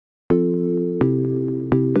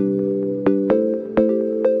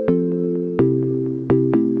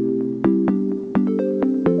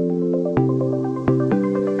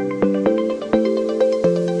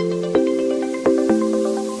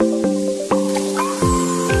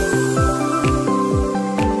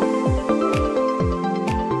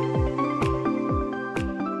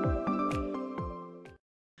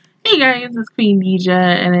guys, it's Queendija,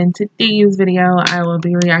 and in today's video, I will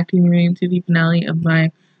be reacting to the finale of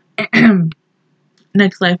my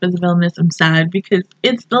Next Life as a Villainess. I'm sad because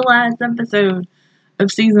it's the last episode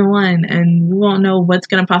of season 1, and we won't know what's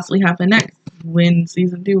going to possibly happen next when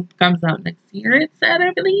season 2 comes out next year, it said,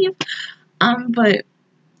 I believe. But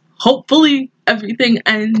hopefully everything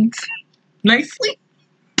ends nicely.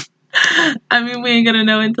 I mean, we ain't gonna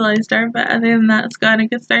know until I start, but other than that, let's go ahead and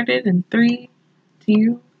get started in 3,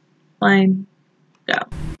 2, 1, go.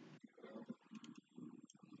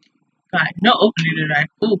 God, no opening today.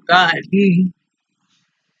 Oh, God.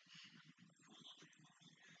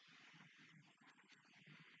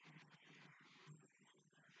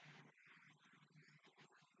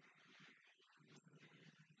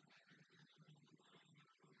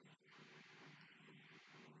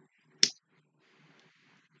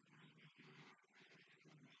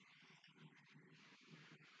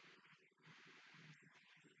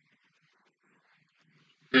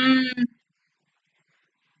 Mm,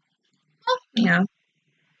 yeah.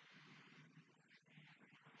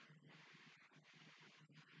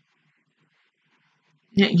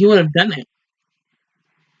 Yeah, you would have done it.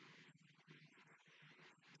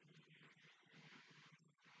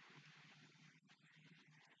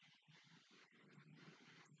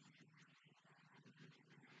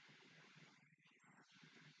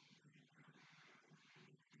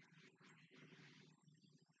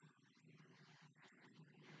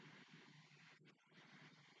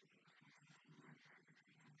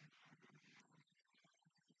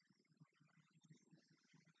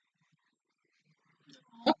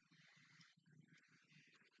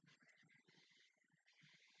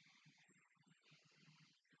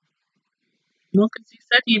 Well, because he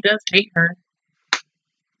said he does hate her.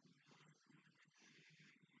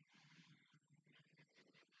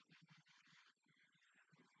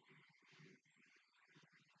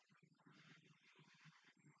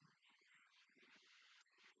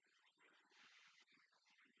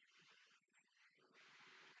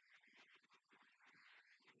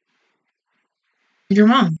 Your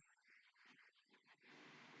mom.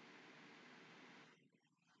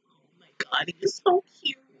 Oh my God, he is so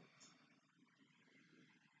cute.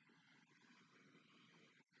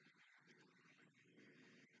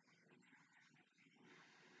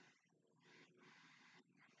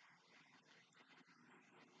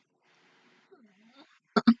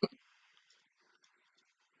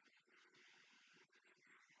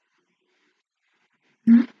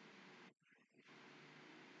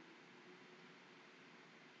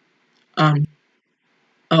 Um,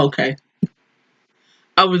 okay.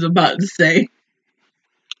 I was about to say.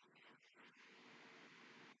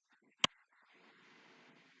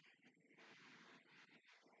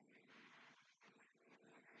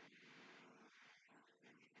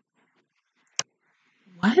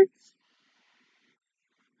 What?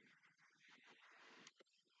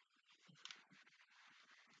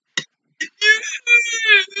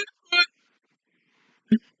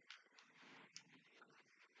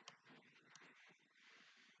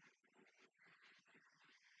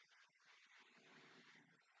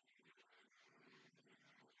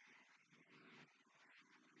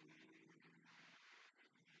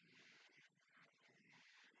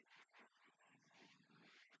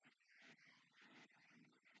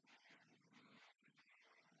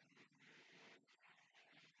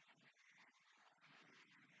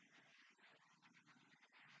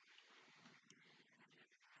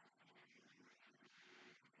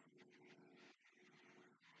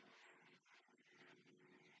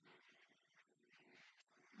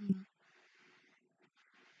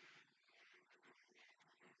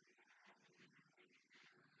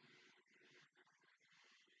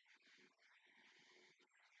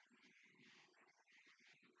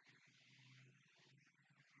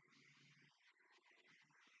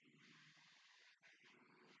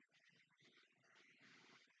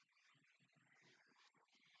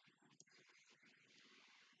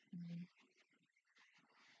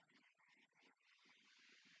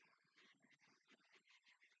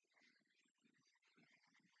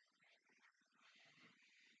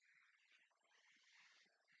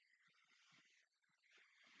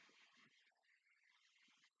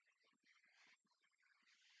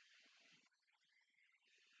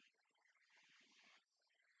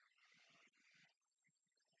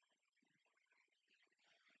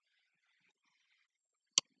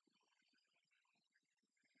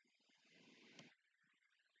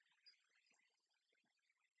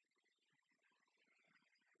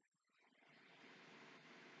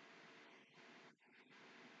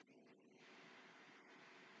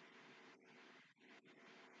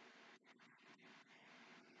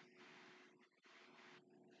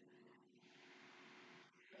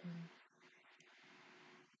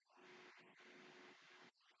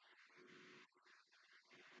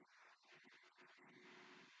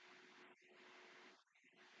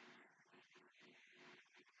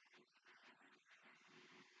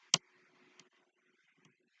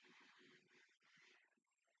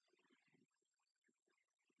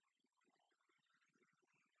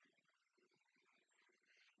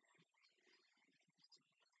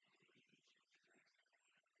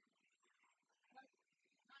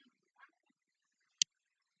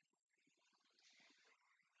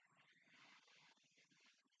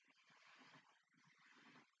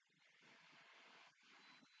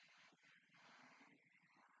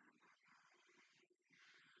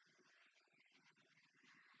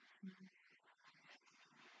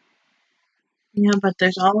 Yeah, but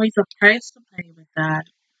there's always a price to pay with that.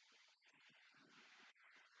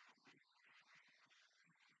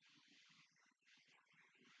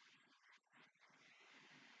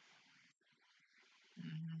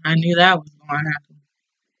 I knew that was going to happen.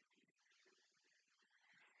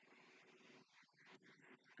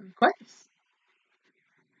 Of course.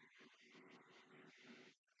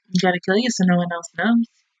 You gotta kill you so no one else knows.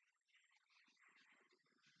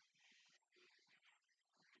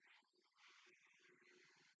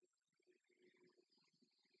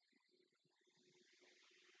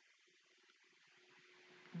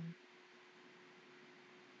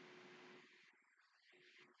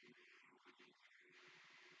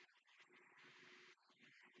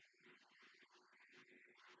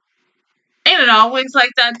 Ain't it always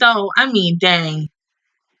like that though? I mean, dang.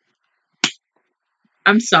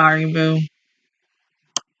 I'm sorry, boo.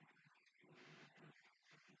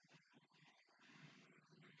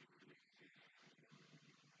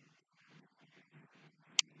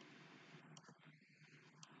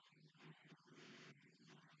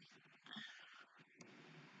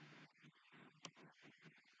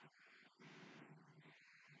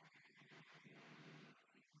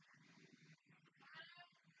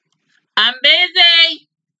 I'm busy.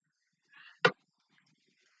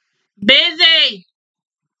 Busy.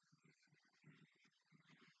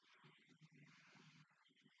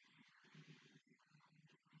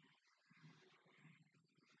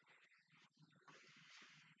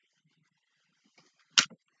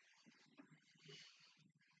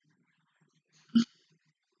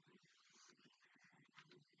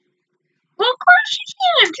 Well, of course she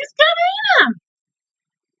can. She's got him.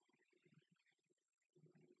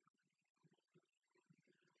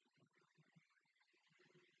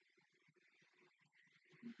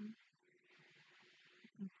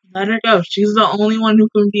 Let her go. She's the only one who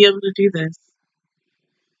can be able to do this.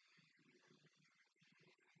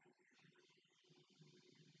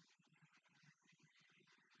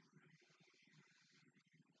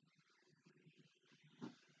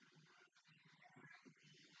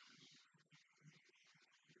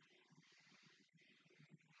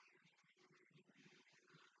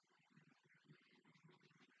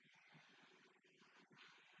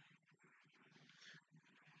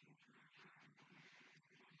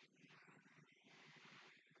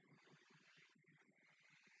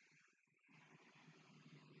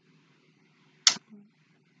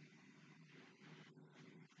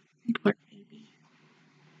 Poor baby.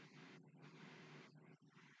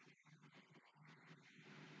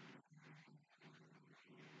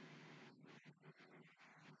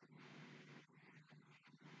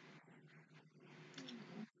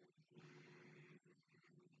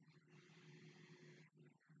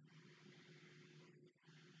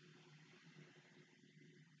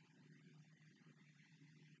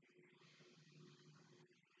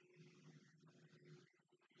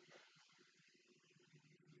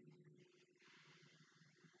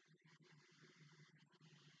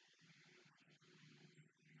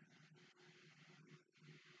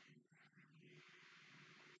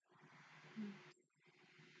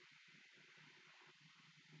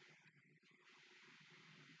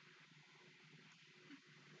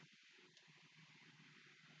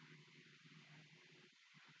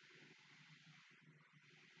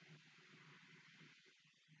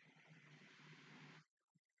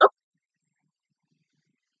 Oh,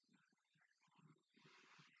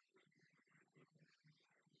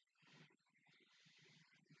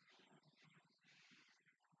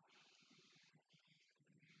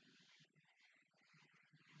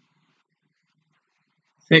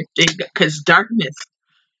 because darkness.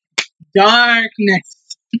 Darkness.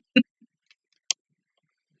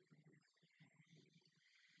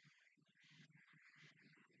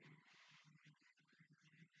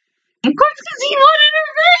 Of course, because he wanted her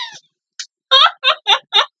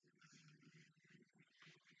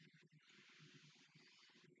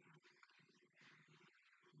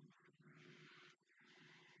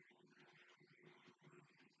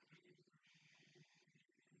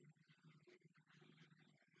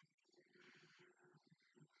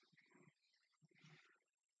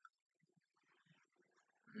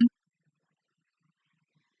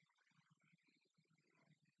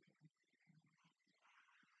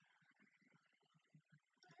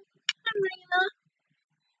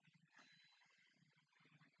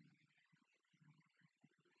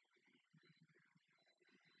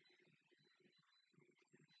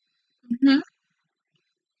Marina.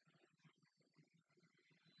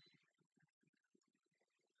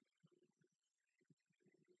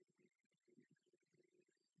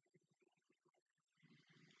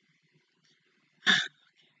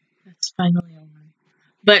 That's finally over.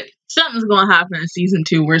 But something's gonna happen in season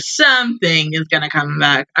 2 where something is gonna come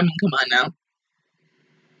back. I mean, come on now.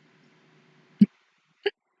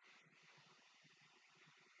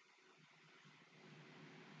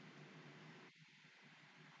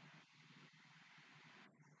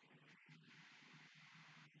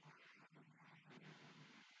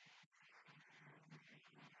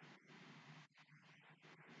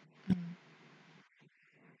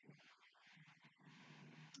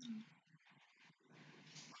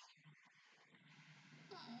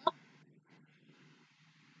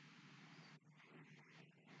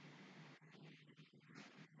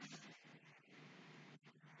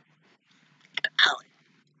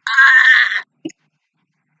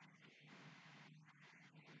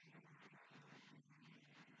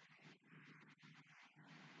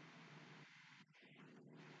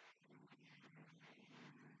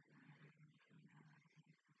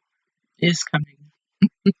 It's coming.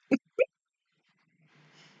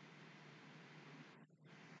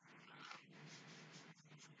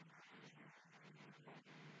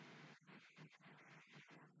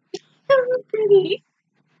 So pretty.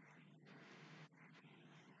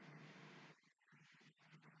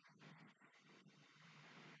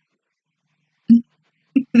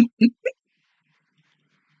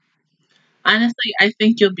 Honestly, I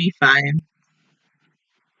think you'll be fine.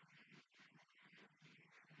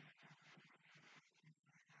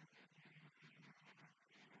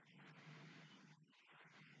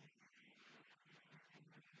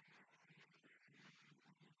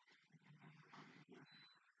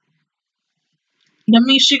 That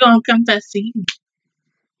means she gonna confess to you.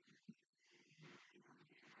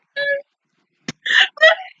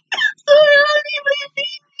 So early, baby.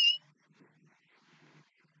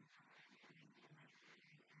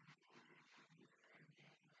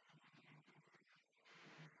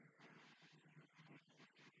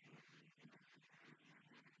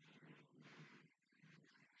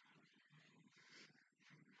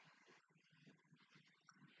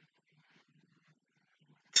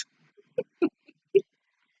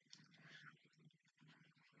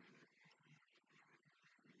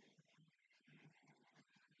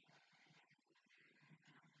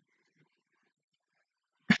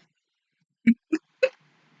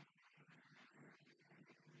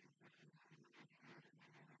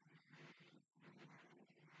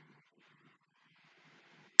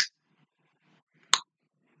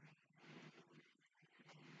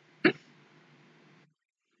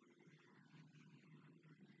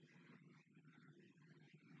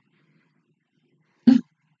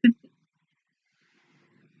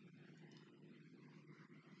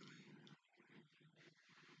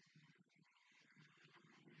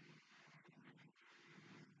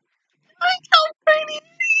 Look how pretty she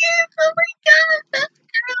is. Oh my god, that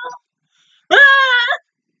girl.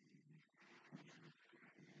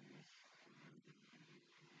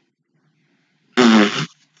 Ah!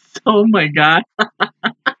 Oh my god.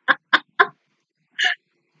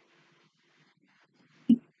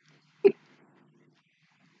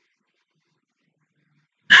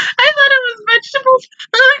 I thought it was vegetables.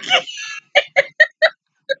 Okay.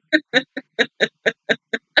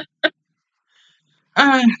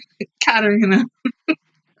 Uh, Katarina.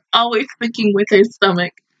 Always thinking with her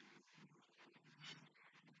stomach.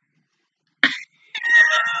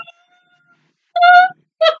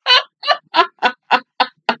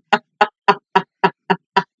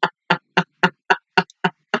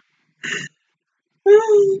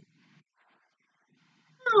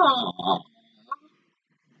 Oh,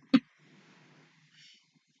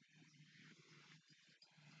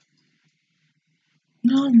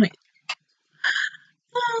 oh my.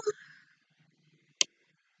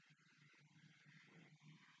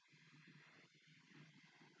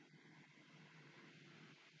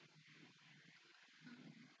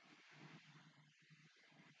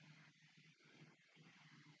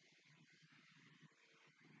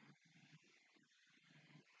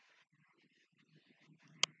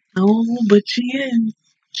 Oh, but she is.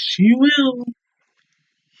 She will.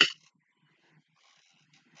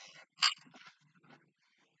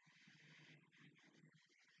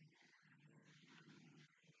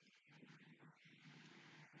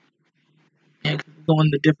 Yeah, 'cause we're going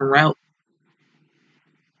the different route.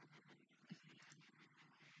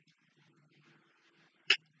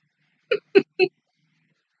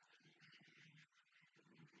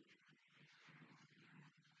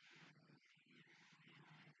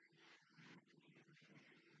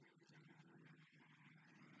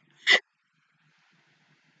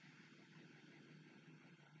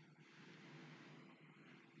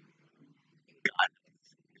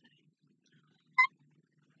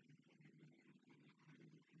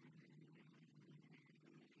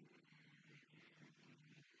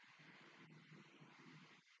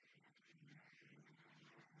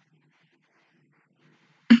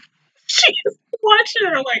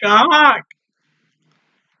 direction or like a hawk.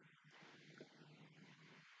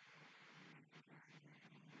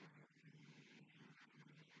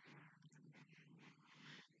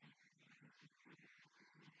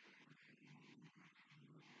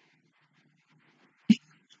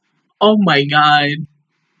 Oh my god.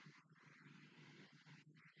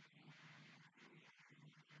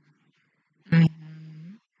 Mhm.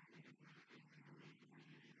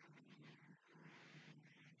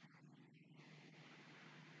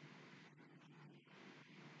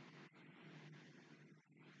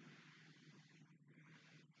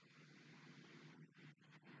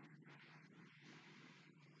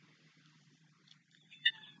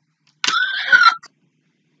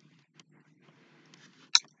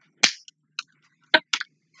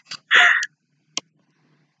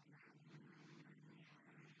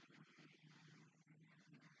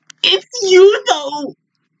 It's you though.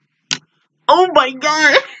 Oh my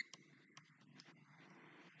god.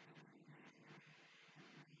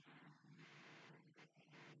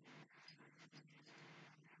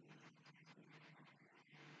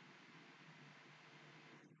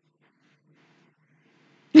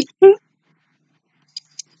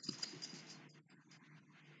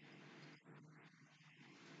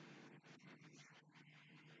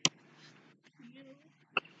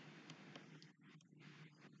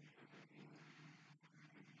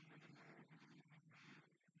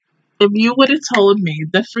 If you would have told me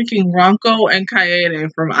the freaking Ronco and Kaede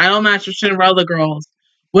from Idol Match with Cinderella Girls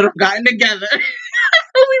would have gotten together,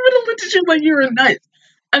 we would have looked at you like you were nuts.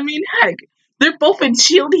 I mean, heck, they're both in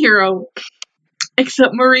Shield Hero,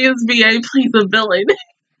 except Maria's VA plays a villain.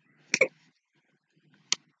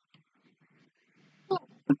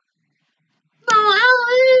 No,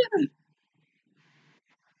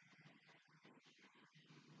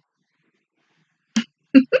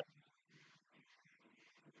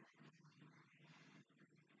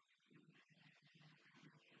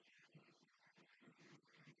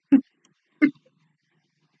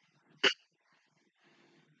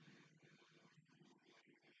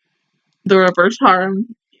 the reverse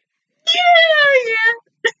harm. Yeah, yeah.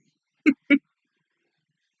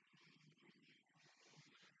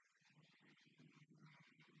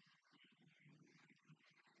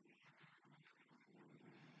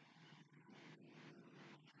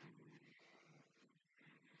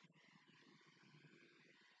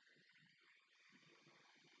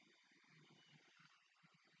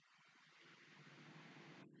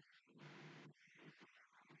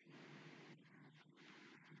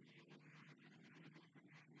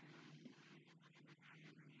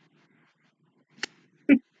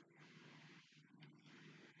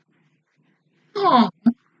 Oh,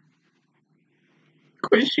 of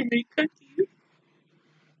course she made cookies.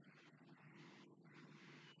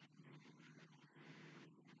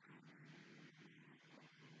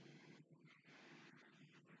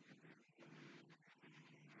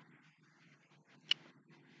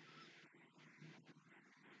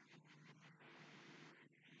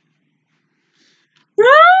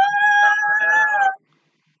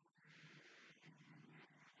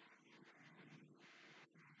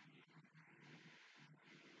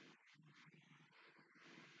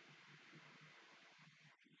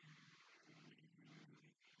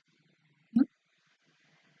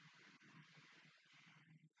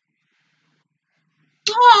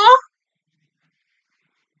 Oh,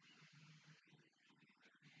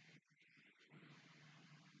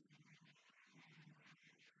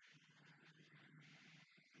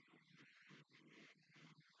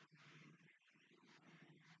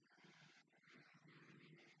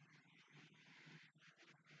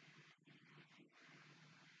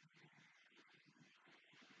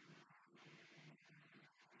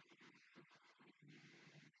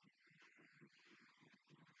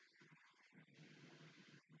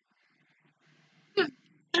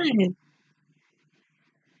 dang.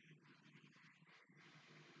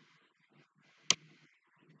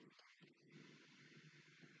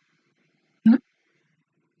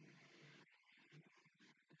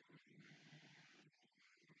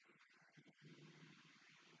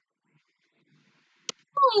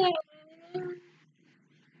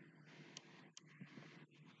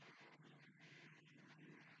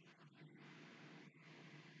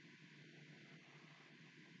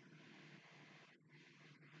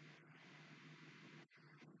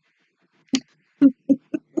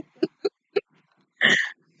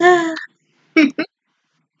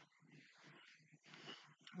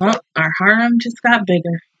 Well, our harem just got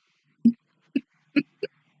bigger.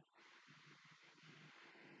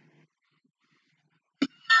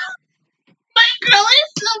 My girl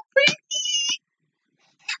is so pretty.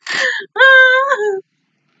 Ah.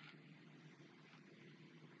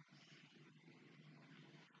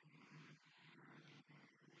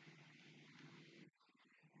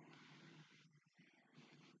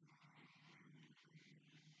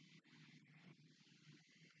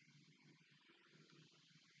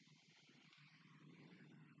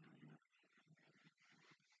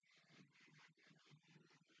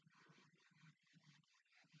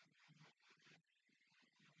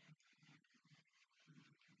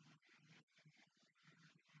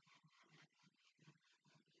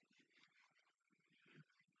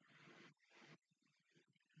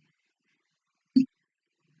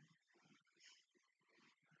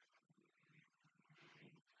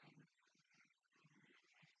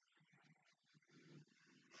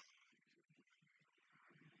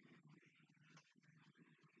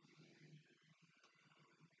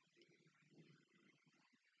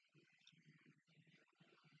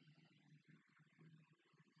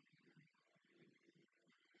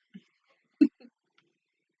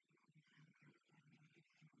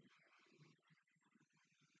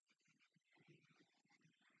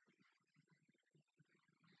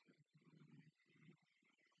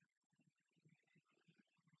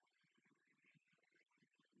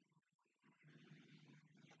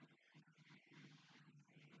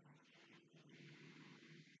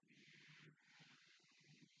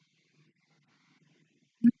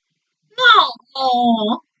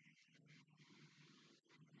 Oh,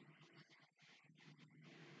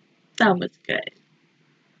 that was good.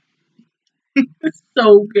 It's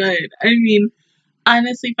so good. I mean,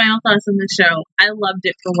 honestly, final thoughts on the show. I loved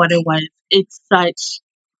it for what it was. It's such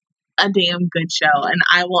a damn good show, and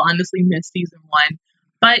I will honestly miss season one.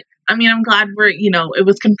 But I mean, I'm glad it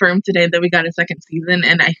was confirmed today that we got a second season,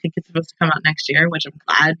 and I think it's supposed to come out next year, which I'm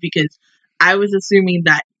glad because I was assuming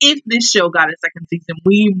that if this show got a second season,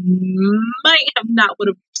 we might have not would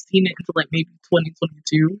have seen it until like maybe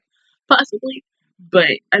 2022, possibly.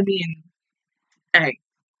 But I mean, hey,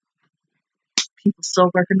 people still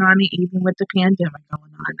working on it even with the pandemic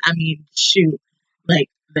going on. I mean, shoot, like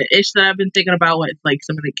the ish that I've been thinking about with like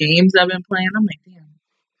some of the games I've been playing, I'm like, damn,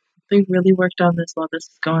 they really worked on this while this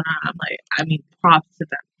is going on. I'm like, I mean, props to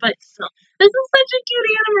them. But still, this is such a cute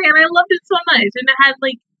anime, and I loved it so much. And it had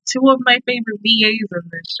like two of my favorite VAs in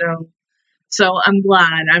this show. So I'm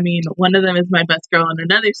glad. I mean, one of them is my best girl in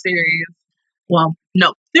another series. Well,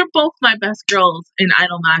 no, they're both my best girls in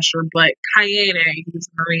Idolmaster, but Kaede, who's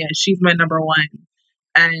Maria, she's my number one.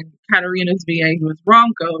 And Katarina's VA, who is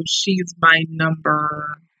Ronko, she's my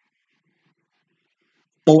number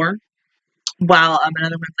 4. While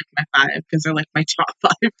another one's like my 5, because they're like my top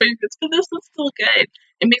 5 favorites. But this was still good.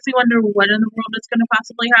 It makes me wonder what in the world is going to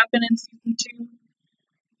possibly happen in season 2.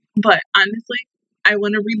 But honestly, I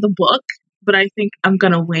want to read the book, but I think I'm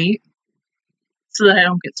going to wait so that I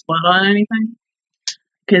don't get spoiled on anything.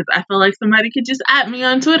 Because I feel like somebody could just at me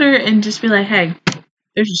on Twitter and just be like, hey,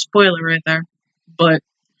 there's a spoiler right there. But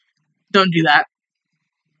don't do that.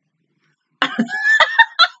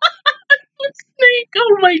 Snake,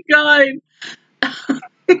 oh my god.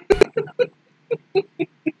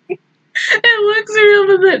 It looks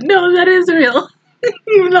real, but no, that is real.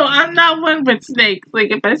 No, I'm not one with snakes.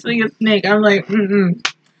 Like, if I see a snake, I'm like,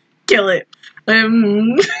 kill it. Like,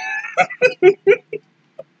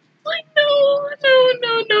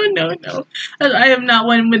 no. I am not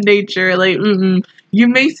one with nature. Like, you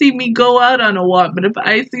may see me go out on a walk, but if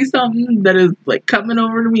I see something that is, like, coming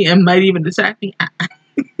over to me and might even attack me,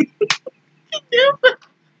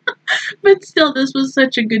 but still, this was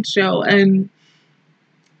such a good show, and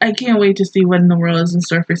I can't wait to see what in the world is in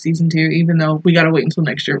store for season 2, even though we gotta wait until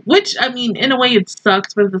next year. Which, I mean, in a way it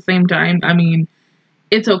sucks, but at the same time, I mean,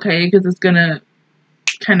 it's okay, because it's gonna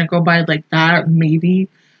kind of go by like that, maybe.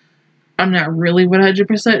 I'm not really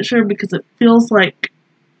 100% sure, because it feels like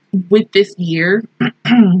with this year,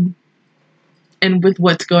 and with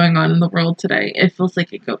what's going on in the world today, it feels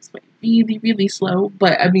like it goes by really, really slow.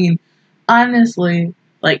 But, I mean, honestly,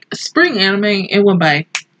 like, spring anime, it went by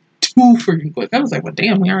too freaking quick. I was like, well,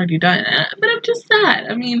 damn, we already done. But I'm just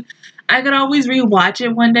sad. I mean, I could always rewatch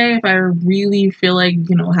it one day if I really feel like,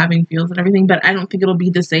 having feels and everything, but I don't think it'll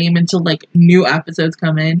be the same until, like, new episodes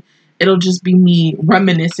come in. It'll just be me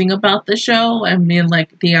reminiscing about the show and being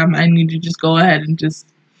like, damn, I need to just go ahead and just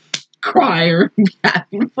cry or be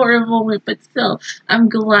happy for a moment. But still, I'm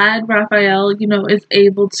glad Raphael, is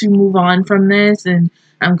able to move on from this, and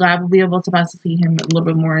I'm glad we'll be able to possibly see him a little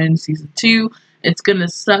bit more in season 2. It's gonna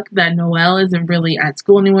suck that Noel isn't really at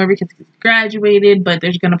school anymore because he's graduated, but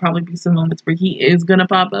there's gonna probably be some moments where he is gonna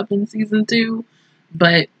pop up in season 2.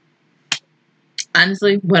 But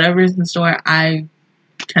honestly, whatever is in store, I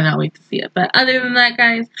cannot wait to see it. But other than that,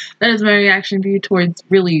 guys, that is my reaction view towards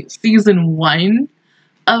really season 1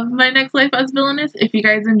 of My Next Life as Villainess. If you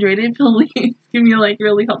guys enjoyed it, please give me a like. It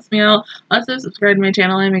really helps me out. Also, subscribe to my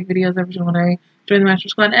channel. I make videos every single day. Join the Master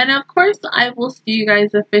Squad. And of course, I will see you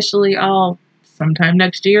guys officially all sometime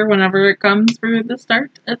next year, whenever it comes for the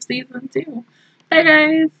start of season 2. Bye,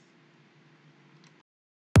 guys!